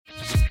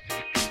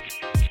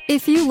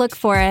If you look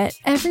for it,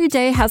 every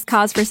day has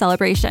cause for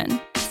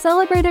celebration.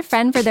 Celebrate a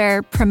friend for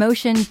their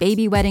promotion,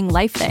 baby wedding,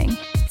 life thing.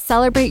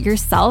 Celebrate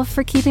yourself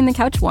for keeping the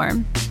couch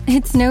warm.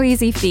 It's no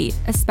easy feat,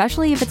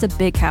 especially if it's a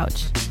big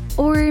couch.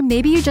 Or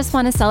maybe you just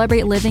want to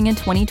celebrate living in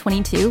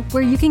 2022,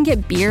 where you can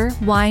get beer,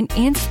 wine,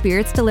 and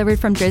spirits delivered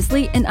from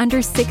Drizzly in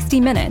under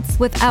 60 minutes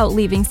without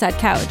leaving said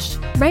couch.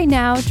 Right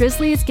now,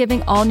 Drizzly is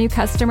giving all new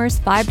customers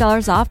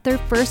 $5 off their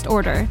first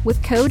order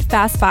with code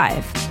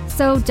FAST5.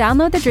 So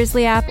download the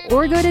Drizzly app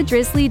or go to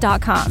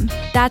drizzly.com.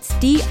 That's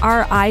DRIZLY.com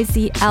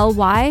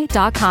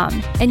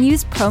and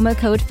use promo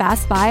code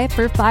FAST5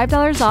 for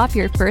 $5 off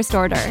your first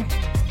order.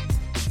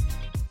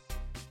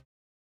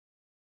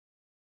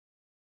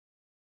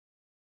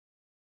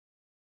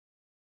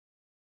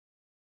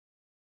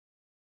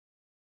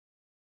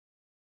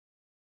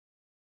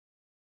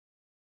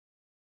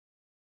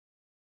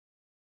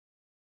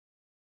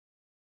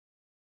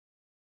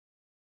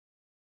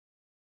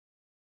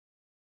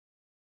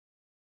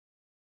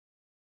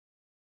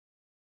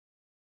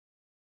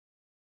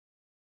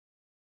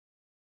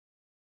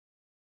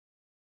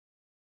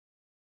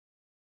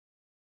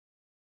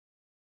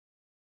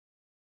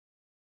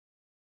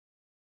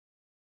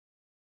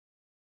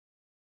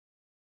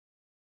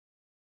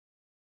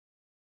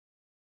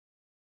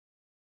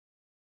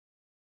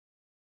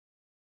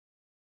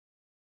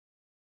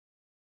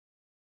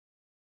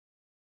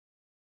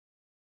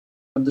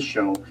 Of the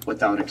show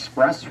without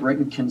express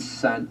written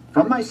consent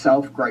from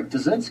myself, Greg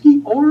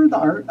Dzinski, or the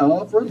Art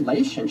of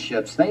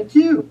Relationships. Thank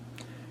you.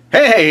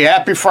 Hey,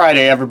 happy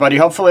Friday, everybody.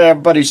 Hopefully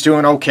everybody's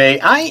doing okay.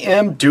 I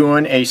am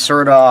doing a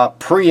sort of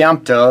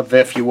preemptive,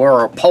 if you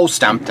were, or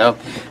post-emptive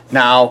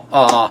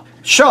now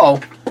show,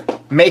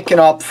 making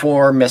up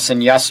for missing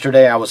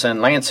yesterday. I was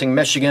in Lansing,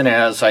 Michigan,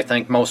 as I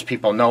think most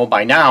people know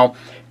by now.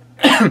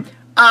 I'm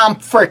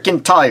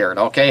freaking tired,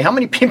 okay? How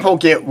many people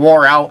get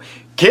wore out,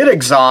 get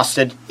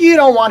exhausted? You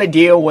don't want to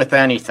deal with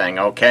anything,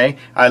 okay?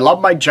 I love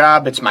my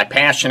job. It's my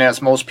passion,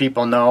 as most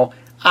people know.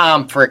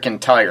 I'm freaking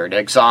tired,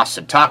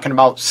 exhausted. Talking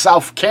about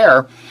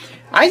self-care,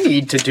 I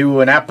need to do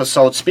an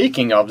episode,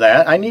 speaking of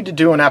that, I need to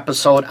do an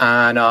episode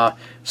on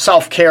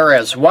self-care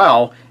as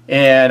well.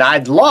 And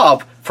I'd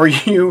love for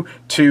you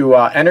to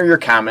enter your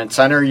comments,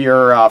 enter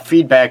your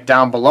feedback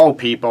down below,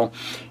 people.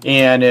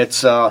 And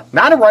it's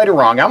not a right or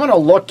wrong. I'm going to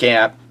look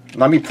at,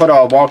 let me put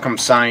a welcome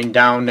sign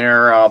down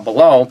there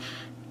below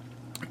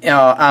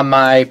on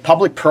my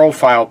public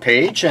profile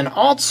page. And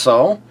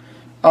also,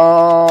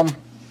 I'll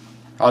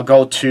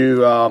go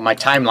to my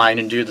timeline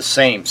and do the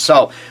same.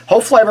 So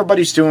hopefully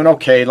everybody's doing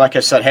okay. Like I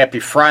said, happy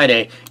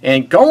Friday.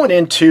 And going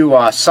into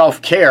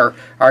self-care,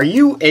 are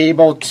you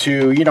able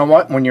to, you know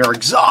what, when you're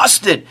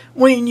exhausted,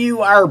 when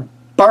you are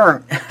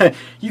burnt,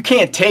 you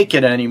can't take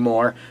it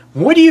anymore,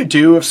 what do you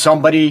do if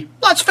somebody,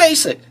 let's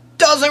face it,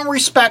 doesn't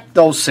respect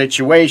those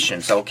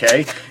situations,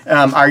 okay?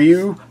 Are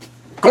you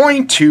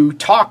going to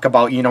talk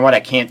about, you know what, I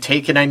can't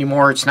take it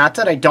anymore. It's not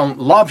that I don't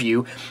love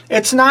you.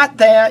 It's not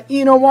that,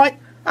 you know what,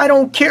 I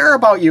don't care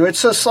about you.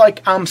 It's just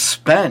like I'm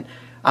spent.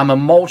 I'm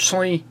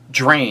emotionally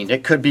drained.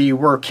 It could be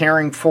we're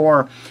caring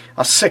for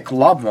a sick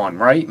loved one,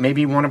 right?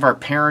 Maybe one of our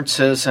parents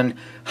is in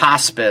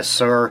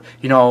hospice, or,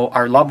 you know,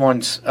 our loved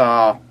ones,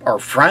 our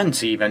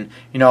friends even,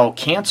 you know,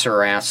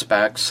 cancer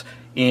aspects,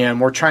 and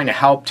we're trying to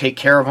help take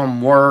care of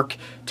them, work,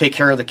 take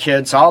care of the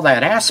kids, all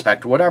that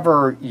aspect,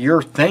 whatever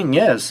your thing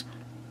is.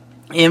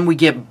 And we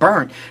get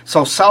burnt.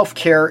 So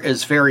self-care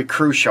is very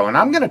crucial. And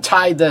I'm going to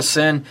tie this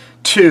in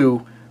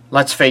to,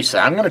 let's face it,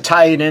 I'm going to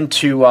tie it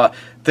into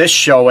this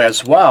show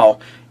as well,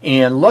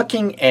 and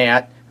looking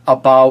at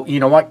about, you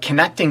know what,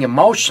 connecting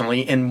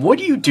emotionally, and what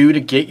do you do to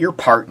get your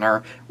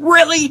partner,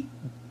 really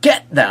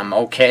get them,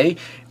 okay,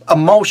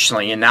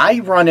 emotionally. And I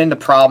run into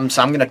problems,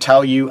 I'm going to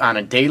tell you, on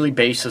a daily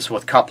basis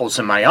with couples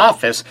in my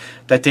office,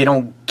 that they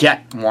don't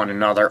get one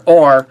another.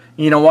 Or,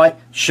 you know what,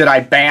 should I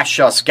bash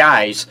us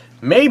guys?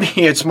 Maybe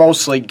it's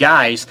mostly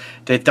guys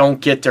that don't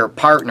get their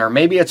partner.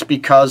 Maybe it's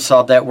because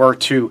that we're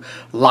too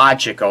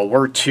logical.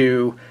 We're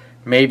too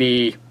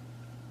maybe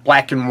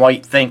black and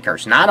white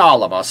thinkers. Not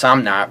all of us.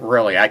 I'm not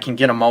really. I can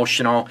get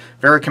emotional,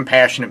 very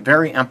compassionate,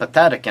 very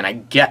empathetic, and I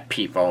get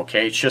people,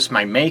 okay? It's just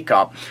my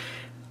makeup.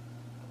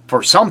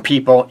 For some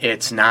people,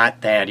 it's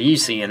not that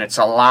easy, and it's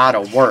a lot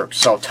of work.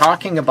 So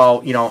talking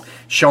about, you know,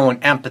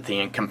 showing empathy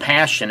and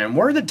compassion, and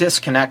where the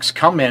disconnects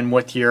come in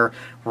with your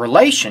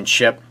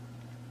relationship,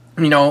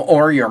 you know,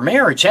 or your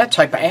marriage, that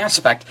type of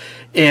aspect.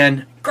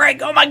 And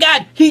Greg, oh my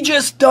God, he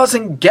just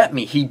doesn't get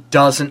me. He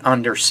doesn't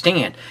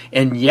understand.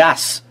 And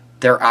yes,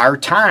 there are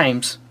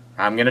times,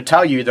 I'm going to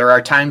tell you, there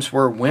are times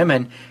where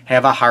women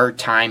have a hard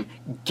time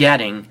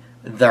getting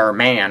their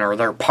man or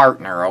their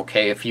partner,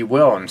 okay, if you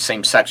will, in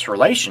same-sex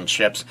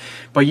relationships.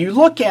 But you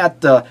look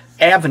at the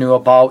avenue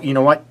about, you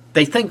know what,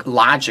 they think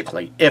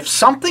logically. If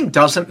something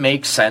doesn't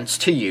make sense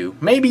to you,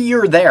 maybe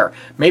you're there.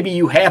 Maybe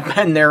you have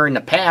been there in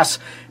the past.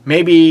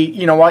 Maybe,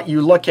 you know what,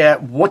 you look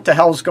at what the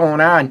hell's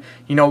going on.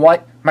 You know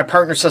what, my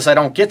partner says I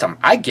don't get them.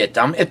 I get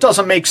them. It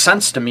doesn't make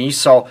sense to me,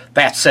 so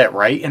that's it,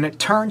 right? And it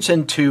turns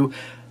into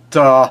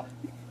the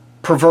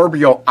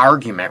proverbial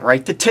argument,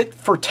 right? The tit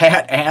for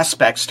tat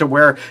aspects to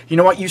where, you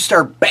know what, you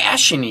start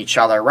bashing each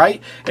other,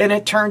 right? And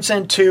it turns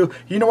into,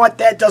 you know what,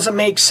 that doesn't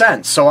make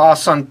sense. So all of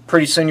a sudden,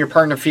 pretty soon your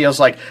partner feels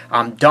like,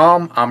 I'm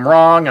dumb, I'm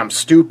wrong, I'm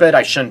stupid,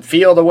 I shouldn't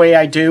feel the way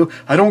I do.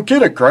 I don't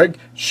get it, Greg.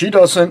 She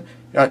doesn't.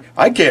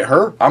 I get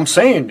her. I'm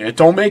saying it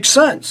don't make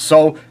sense.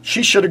 So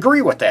she should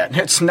agree with that.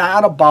 And it's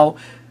not about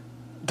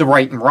the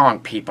right and wrong,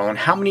 people, and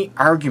how many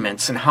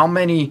arguments and how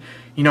many,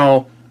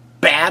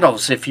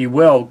 battles, if you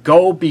will,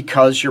 go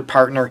because your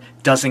partner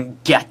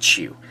doesn't get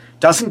you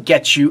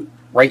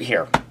right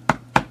here,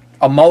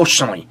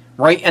 emotionally,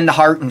 right in the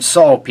heart and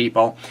soul,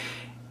 people,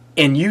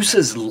 and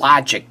uses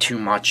logic too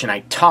much. And I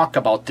talk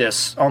about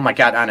this, oh my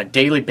God, on a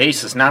daily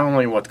basis, not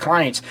only with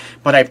clients,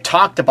 but I've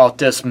talked about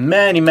this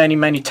many, many,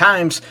 many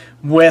times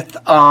with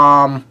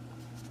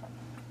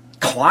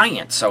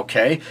clients,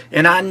 okay?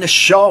 And on the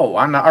show,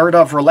 on the Art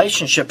of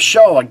Relationship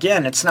show,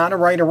 again, it's not a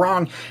right or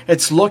wrong.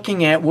 It's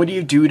looking at what do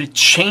you do to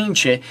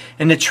change it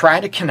and to try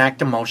to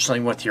connect emotionally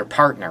with your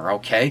partner,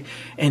 okay?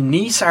 And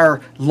these are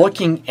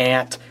looking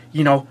at,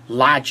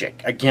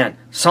 logic. Again,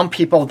 some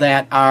people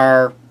that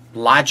are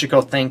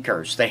logical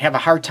thinkers, they have a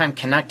hard time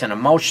connecting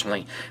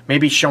emotionally,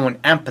 maybe showing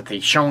empathy,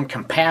 showing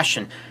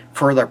compassion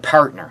for their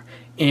partner.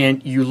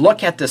 And you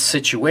look at this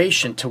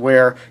situation to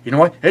where, you know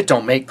what, it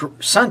don't make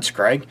sense,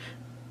 Greg.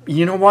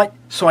 You know what?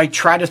 So I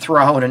try to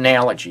throw out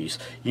analogies.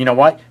 You know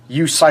what?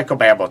 Use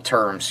psychobabble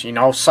terms,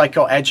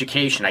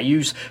 psychoeducation.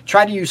 I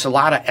try to use a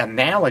lot of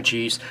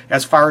analogies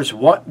as far as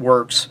what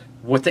works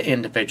with the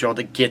individual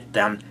to get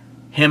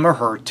him or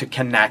her, to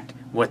connect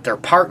with their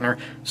partner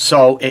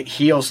so it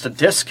heals the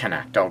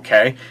disconnect,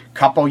 okay?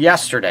 Couple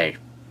yesterday,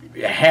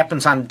 it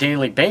happens on a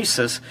daily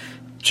basis,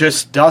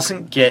 just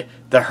doesn't get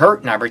the hurt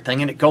and everything,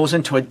 and it goes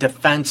into a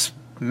defense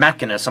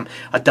mechanism,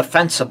 a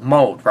defensive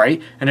mode,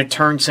 right? And it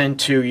turns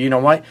into,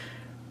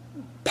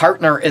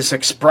 partner is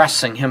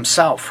expressing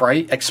himself,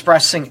 right?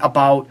 Expressing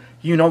about,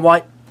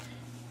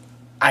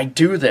 I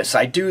do this,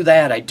 I do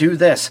that, I do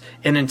this.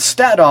 And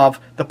instead of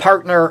the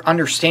partner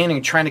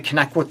understanding, trying to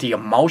connect with the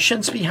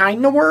emotions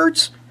behind the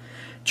words,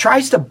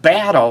 tries to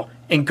battle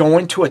and go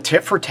into a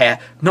tit for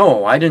tat.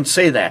 No, I didn't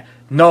say that.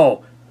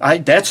 No,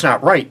 that's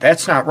not right.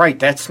 That's not right.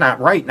 That's not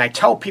right. And I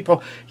tell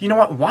people, you know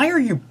what? Why are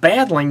you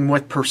battling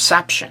with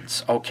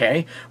perceptions?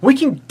 Okay, we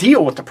can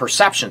deal with the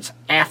perceptions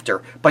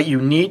after, but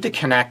you need to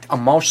connect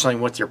emotionally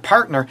with your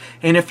partner.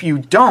 And if you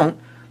don't,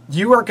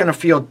 you are going to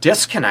feel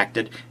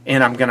disconnected.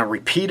 And I'm going to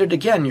repeat it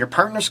again. Your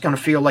partner's going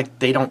to feel like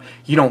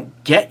you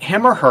don't get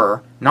him or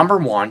her, number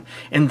one,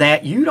 and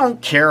that you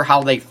don't care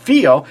how they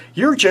feel.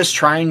 You're just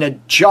trying to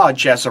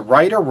judge as a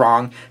right or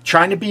wrong,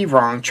 trying to be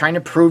wrong, trying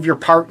to prove your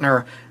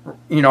partner,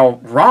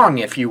 wrong,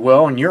 if you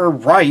will, and you're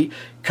right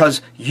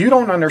because you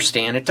don't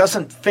understand. It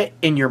doesn't fit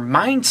in your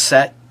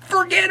mindset.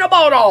 Forget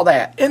about all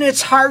that. And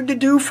it's hard to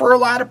do for a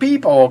lot of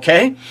people,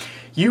 okay?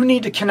 You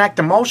need to connect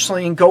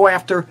emotionally and go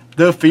after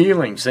the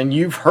feelings. And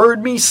you've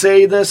heard me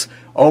say this,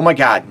 oh my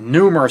God,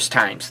 numerous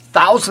times,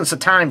 thousands of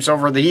times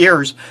over the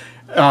years,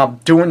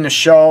 doing the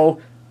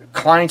show.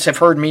 Clients have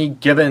heard me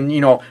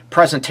giving,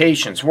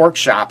 presentations,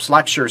 workshops,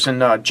 lectures in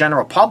the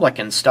general public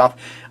and stuff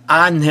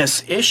on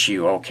this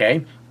issue,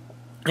 okay?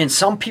 And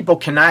some people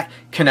cannot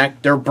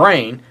connect their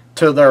brain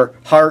to their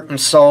heart and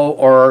soul,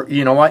 or,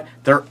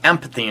 their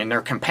empathy and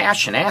their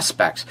compassion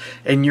aspects.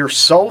 And you're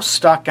so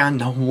stuck on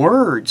the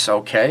words,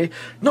 okay?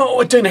 No,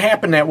 it didn't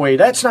happen that way.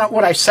 That's not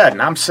what I said.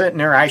 And I'm sitting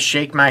there, I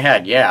shake my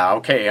head. Yeah,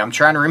 okay, I'm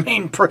trying to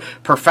remain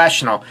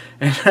professional.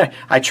 And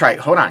I try,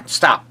 hold on,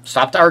 stop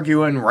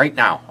arguing right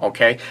now,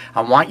 okay?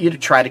 I want you to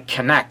try to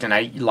connect.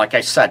 And like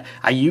I said,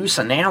 I use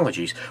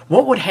analogies.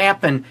 What would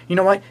happen,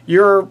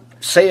 you're,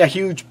 say, a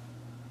huge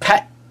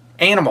pet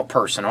animal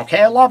person,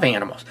 okay? I love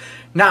animals.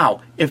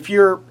 Now, if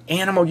your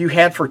animal you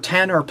had for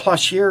 10 or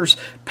plus years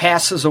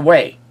passes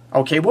away,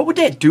 okay, what would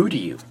that do to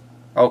you?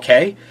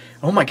 Okay?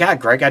 Oh my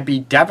God, Greg, I'd be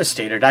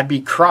devastated. I'd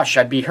be crushed.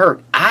 I'd be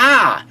hurt.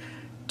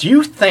 Do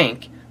you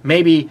think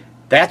maybe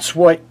that's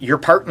what your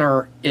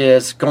partner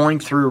is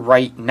going through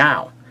right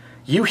now?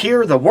 You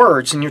hear the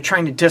words and you're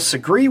trying to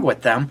disagree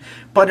with them,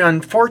 but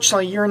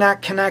unfortunately you're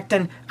not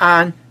connecting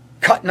on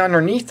cutting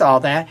underneath all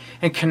that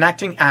and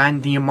connecting on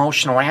the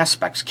emotional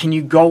aspects. Can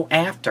you go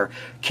after?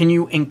 Can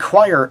you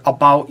inquire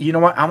about,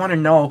 I want to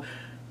know,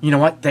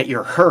 that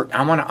you're hurt.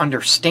 I want to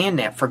understand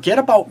that. Forget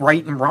about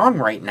right and wrong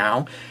right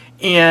now.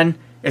 And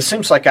it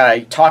seems like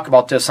I talk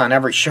about this on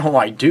every show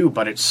I do,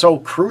 but it's so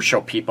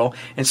crucial, people.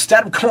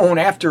 Instead of going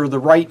after the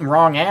right and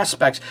wrong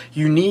aspects,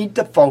 you need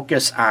to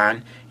focus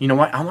on,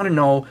 I want to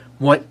know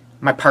what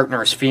my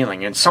partner is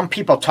feeling. And some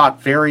people talk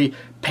very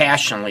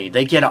passionately.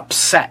 They get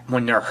upset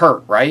when they're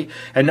hurt, right?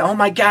 And, oh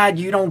my God,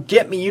 you don't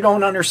get me. You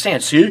don't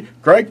understand. See,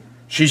 Greg,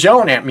 she's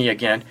yelling at me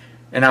again.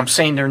 And I'm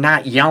saying they're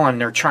not yelling.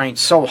 They're trying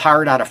so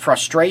hard out of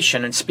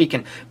frustration and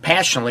speaking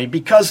passionately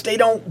because they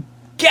don't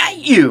get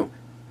you.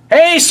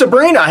 Hey,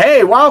 Sabrina.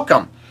 Hey,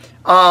 welcome.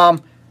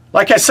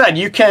 Like I said,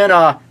 you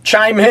can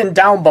chime in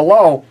down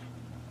below.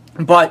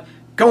 But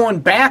going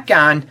back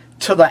on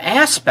to the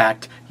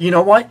aspect,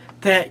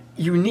 that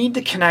you need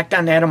to connect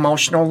on that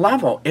emotional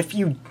level. If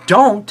you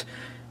don't,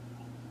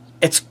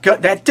 it's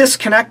good. That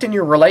disconnect in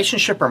your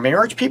relationship or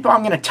marriage, people,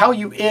 I'm going to tell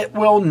you, it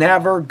will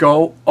never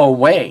go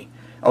away.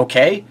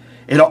 Okay?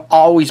 It'll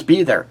always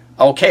be there.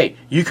 Okay,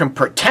 you can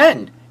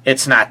pretend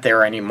it's not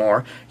there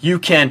anymore. You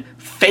can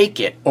fake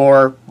it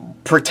or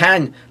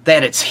pretend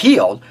that it's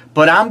healed.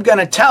 But I'm going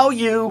to tell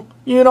you,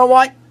 you know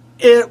what?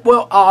 It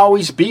will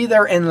always be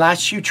there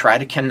unless you try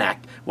to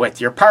connect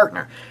with your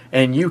partner.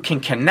 And you can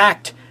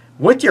connect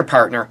with your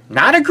partner,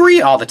 not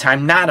agree all the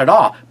time, not at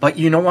all. But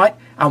you know what?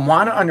 I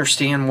want to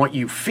understand what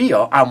you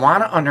feel. I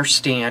want to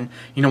understand,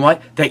 you know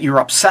what, that you're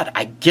upset.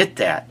 I get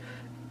that.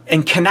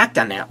 And connect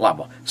on that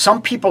level.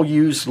 Some people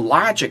use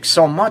logic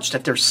so much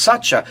that there's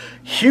such a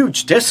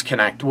huge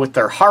disconnect with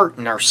their heart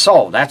and their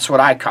soul. That's what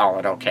I call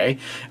it, okay?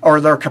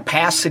 Or their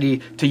capacity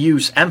to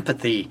use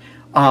empathy,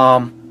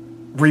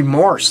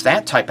 remorse,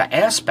 that type of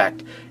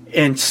aspect.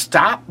 And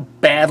stop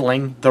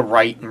battling the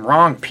right and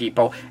wrong,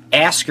 people.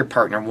 Ask your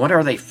partner, what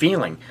are they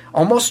feeling?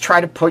 Almost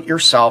try to put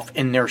yourself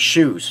in their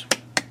shoes.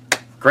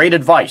 Great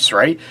advice,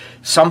 right?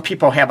 Some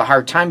people have a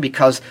hard time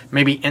because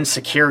maybe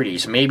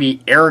insecurities,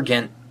 maybe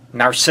arrogant,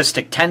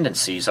 narcissistic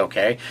tendencies,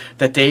 okay,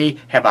 that they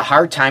have a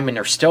hard time and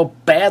they're still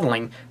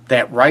battling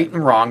that right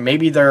and wrong.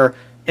 Maybe their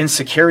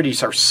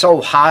insecurities are so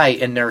high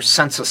and their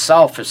sense of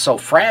self is so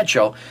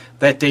fragile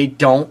that they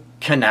don't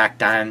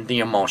connect on the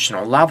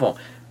emotional level.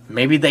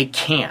 Maybe they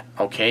can't,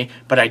 okay?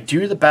 But I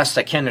do the best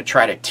I can to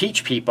try to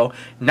teach people,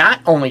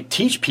 not only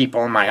teach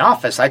people in my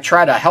office, I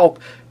try to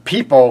help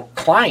people,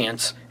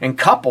 clients, and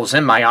couples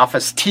in my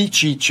office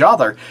teach each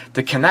other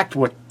to connect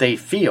what they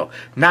feel.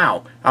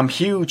 Now, I'm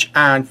huge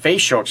on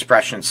facial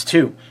expressions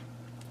too.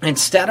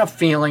 Instead of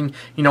feeling,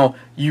 you know,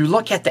 you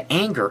look at the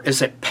anger.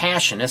 Is it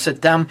passion? Is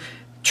it them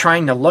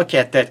trying to look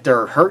at that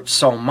they're hurt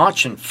so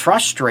much and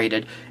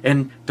frustrated,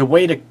 and the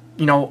way to,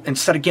 you know,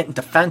 instead of getting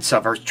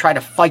defensive or try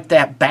to fight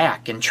that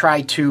back and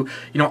try to,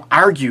 you know,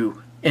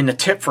 argue in the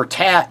tit for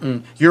tat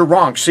and you're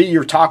wrong. See,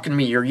 you're talking to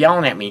me, you're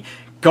yelling at me.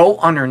 Go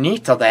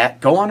underneath of that.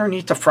 Go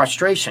underneath the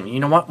frustration. You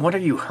know what? What are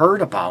you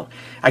hurt about?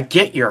 I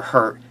get you're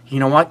hurt. You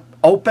know what?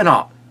 Open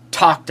up.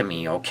 Talk to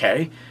me,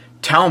 okay?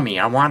 Tell me.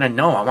 I want to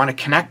know. I want to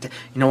connect. You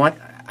know what?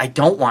 I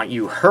don't want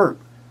you hurt.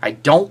 I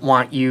don't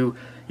want you,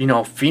 you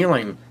know,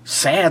 feeling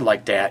sad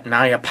like that. And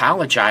I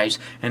apologize.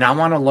 And I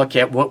want to look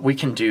at what we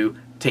can do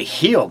to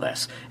heal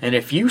this. And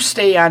if you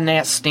stay on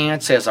that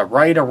stance as a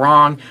right or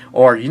wrong,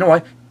 or, you know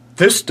what?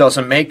 This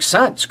doesn't make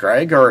sense,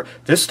 Greg, or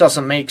this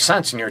doesn't make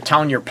sense, and you're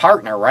telling your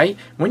partner, right?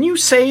 When you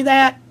say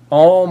that,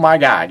 oh my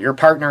God, your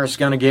partner is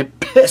going to get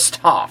pissed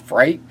off,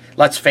 right?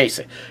 Let's face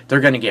it. They're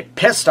going to get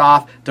pissed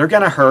off. They're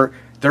going to hurt.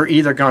 They're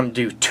either going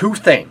to do two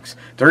things.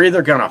 They're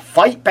either going to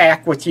fight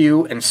back with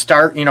you and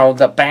start, you know,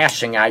 the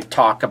bashing I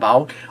talk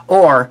about,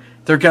 or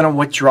they're going to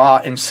withdraw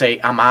and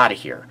say, I'm out of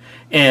here.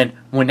 And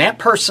when that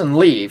person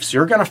leaves,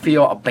 you're going to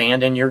feel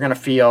abandoned. You're going to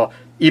feel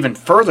even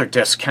further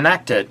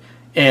disconnected.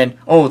 And,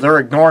 oh, they're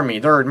ignoring me.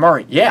 They're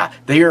ignoring. Yeah,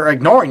 they are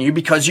ignoring you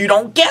because you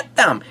don't get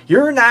them.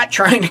 You're not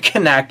trying to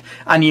connect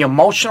on the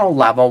emotional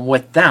level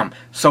with them.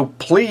 So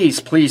please,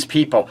 please,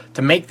 people,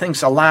 to make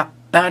things a lot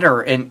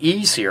better and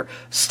easier,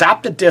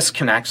 stop the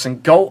disconnects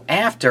and go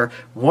after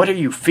what are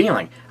you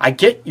feeling. I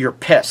get you're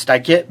pissed. I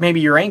get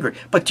maybe you're angry.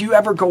 But do you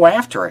ever go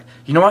after it?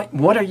 You know what?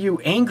 What are you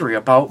angry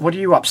about? What are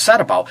you upset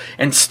about?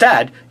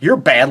 Instead, you're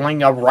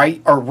battling a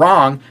right or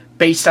wrong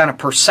based on a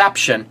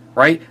perception,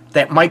 right,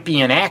 that might be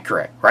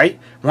inaccurate, right?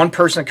 One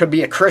person could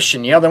be a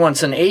Christian, the other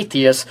one's an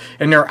atheist,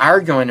 and they're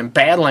arguing and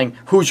battling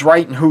who's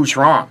right and who's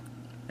wrong.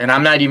 And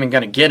I'm not even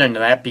going to get into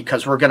that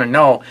because we're going to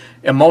know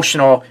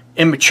emotional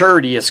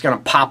immaturity is going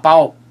to pop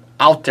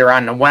out there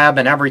on the web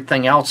and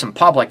everything else in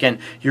public, and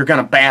you're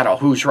going to battle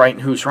who's right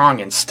and who's wrong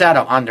instead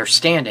of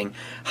understanding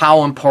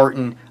how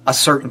important a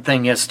certain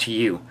thing is to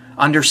you,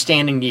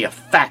 understanding the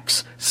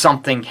effects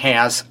something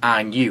has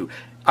on you,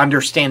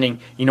 understanding,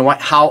 you know what,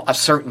 how a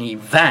certain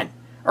event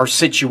or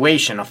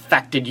situation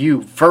affected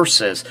you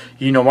versus,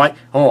 you know what,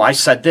 oh, I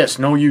said this,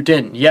 no, you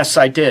didn't, yes,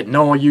 I did,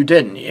 no, you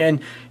didn't. And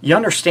you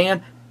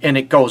understand, and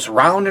it goes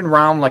round and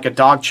round like a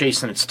dog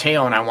chasing its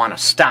tail, and I want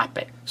to stop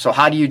it. So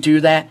how do you do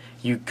that?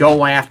 You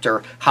go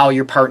after how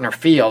your partner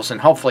feels,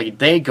 and hopefully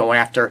they go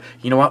after,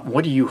 you know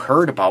what are you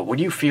hurt about? What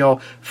do you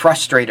feel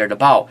frustrated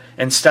about?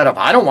 Instead of,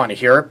 I don't want to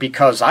hear it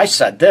because I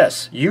said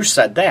this, you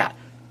said that.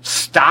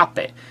 Stop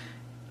it.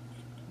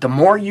 The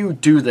more you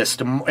do this,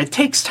 the more, it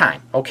takes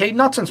time, okay?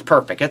 Nothing's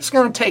perfect. It's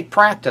going to take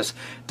practice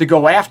to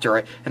go after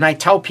it. And I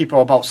tell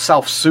people about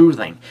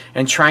self-soothing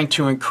and trying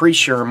to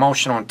increase your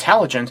emotional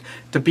intelligence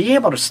to be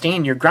able to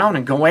stand your ground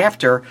and go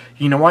after,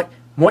 you know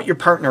what your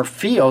partner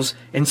feels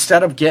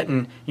instead of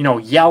getting, you know,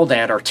 yelled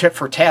at or tit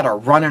for tat or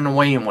running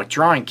away and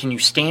withdrawing. Can you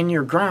stand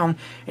your ground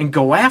and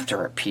go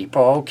after it,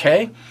 people,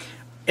 okay?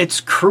 It's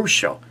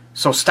crucial.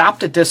 So stop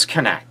the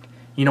disconnect.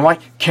 You know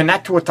what?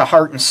 Connect with the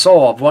heart and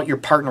soul of what your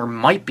partner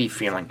might be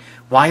feeling.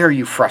 Why are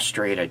you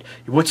frustrated?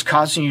 What's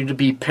causing you to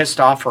be pissed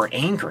off or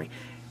angry?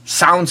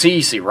 Sounds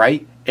easy,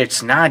 right?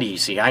 It's not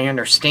easy. I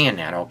understand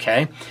that,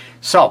 okay?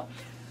 So,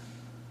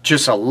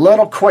 just a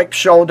little quick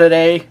show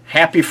today.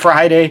 Happy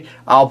Friday.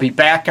 I'll be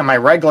back on my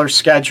regular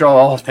schedule.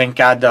 Oh, thank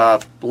God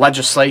the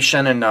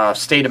legislation in the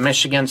state of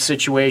Michigan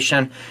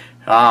situation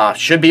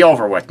should be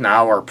over with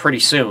now or pretty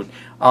soon.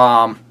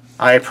 I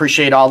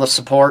appreciate all the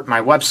support.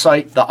 My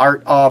website,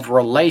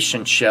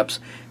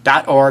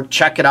 theartofrelationships.org.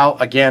 Check it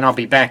out. Again, I'll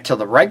be back to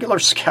the regular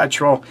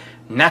schedule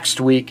next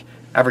week,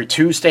 every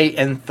Tuesday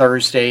and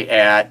Thursday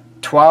at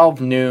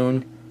 12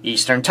 noon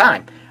Eastern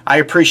Time. I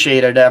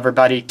appreciate it,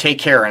 everybody. Take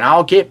care, and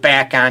I'll get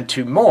back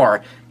onto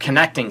more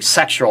connecting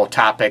sexual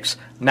topics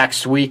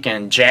next week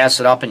and jazz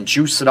it up and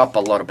juice it up a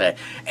little bit.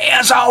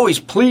 As always,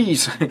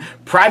 please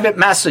private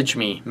message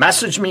me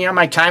on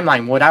my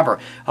timeline, whatever,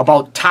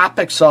 about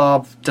topics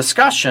of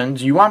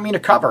discussions you want me to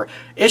cover,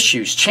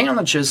 issues,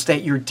 challenges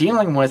that you're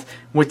dealing with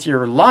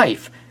your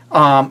life.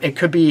 It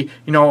could be,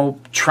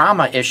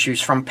 trauma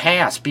issues from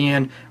past,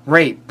 being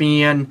raped,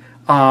 being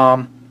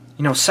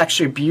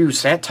sexually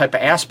abused, that type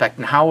of aspect,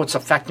 and how it's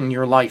affecting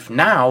your life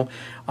now.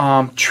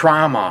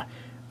 Trauma,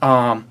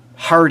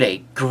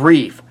 heartache,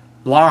 grief,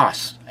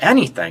 loss,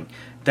 anything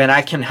that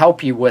I can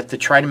help you with to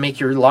try to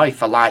make your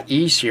life a lot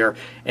easier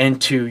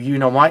and to,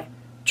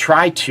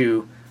 try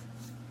to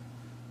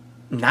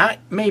not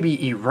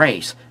maybe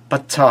erase,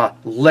 but to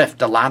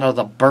lift a lot of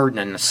the burden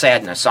and the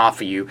sadness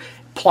off of you,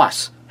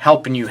 plus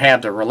helping you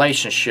have the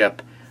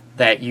relationship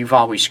that you've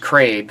always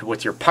craved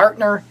with your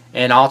partner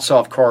and also,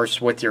 of course,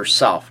 with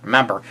yourself.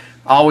 Remember,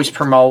 always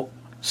promote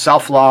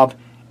self-love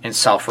and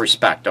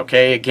self-respect,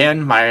 okay?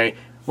 Again, my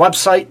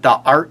website,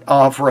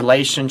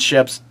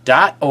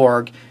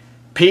 theartofrelationships.org.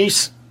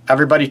 Peace.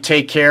 Everybody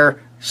take care.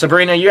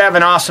 Sabrina, you have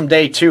an awesome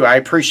day, too. I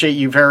appreciate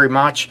you very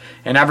much.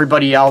 And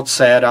everybody else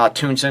that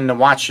tunes in to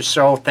watch the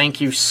show,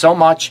 thank you so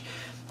much.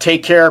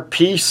 Take care.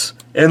 Peace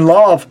and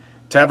love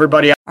to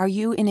everybody. Are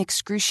you in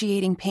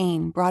excruciating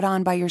pain brought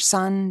on by your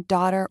son,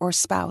 daughter, or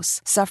spouse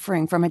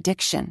suffering from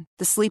addiction?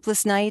 The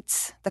sleepless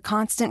nights, the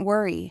constant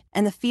worry,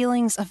 and the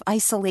feelings of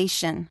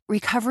isolation?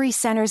 Recovery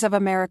Centers of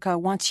America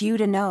wants you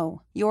to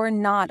know you're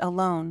not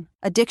alone.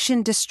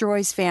 Addiction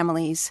destroys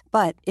families,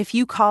 but if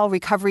you call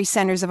Recovery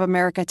Centers of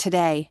America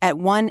today at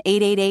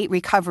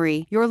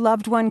 1-888-RECOVERY, your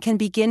loved one can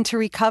begin to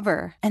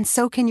recover, and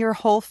so can your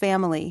whole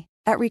family.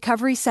 At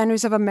Recovery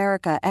Centers of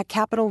America at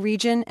Capital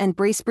Region and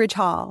Bracebridge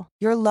Hall,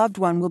 your loved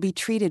one will be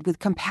treated with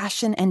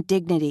compassion and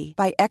dignity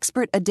by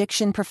expert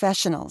addiction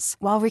professionals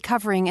while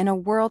recovering in a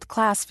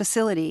world-class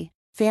facility.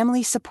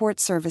 Family Support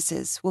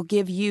Services will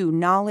give you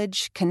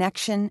knowledge,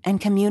 connection,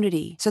 and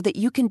community so that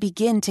you can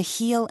begin to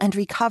heal and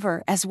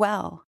recover as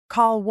well.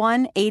 Call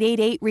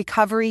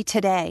 1-888-RECOVERY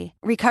today.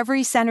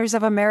 Recovery Centers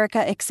of America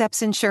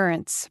accepts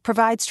insurance,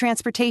 provides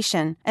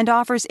transportation, and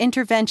offers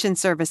intervention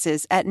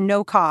services at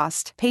no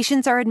cost.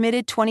 Patients are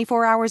admitted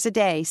 24 hours a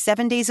day,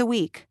 7 days a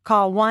week.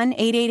 Call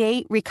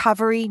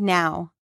 1-888-RECOVERY now.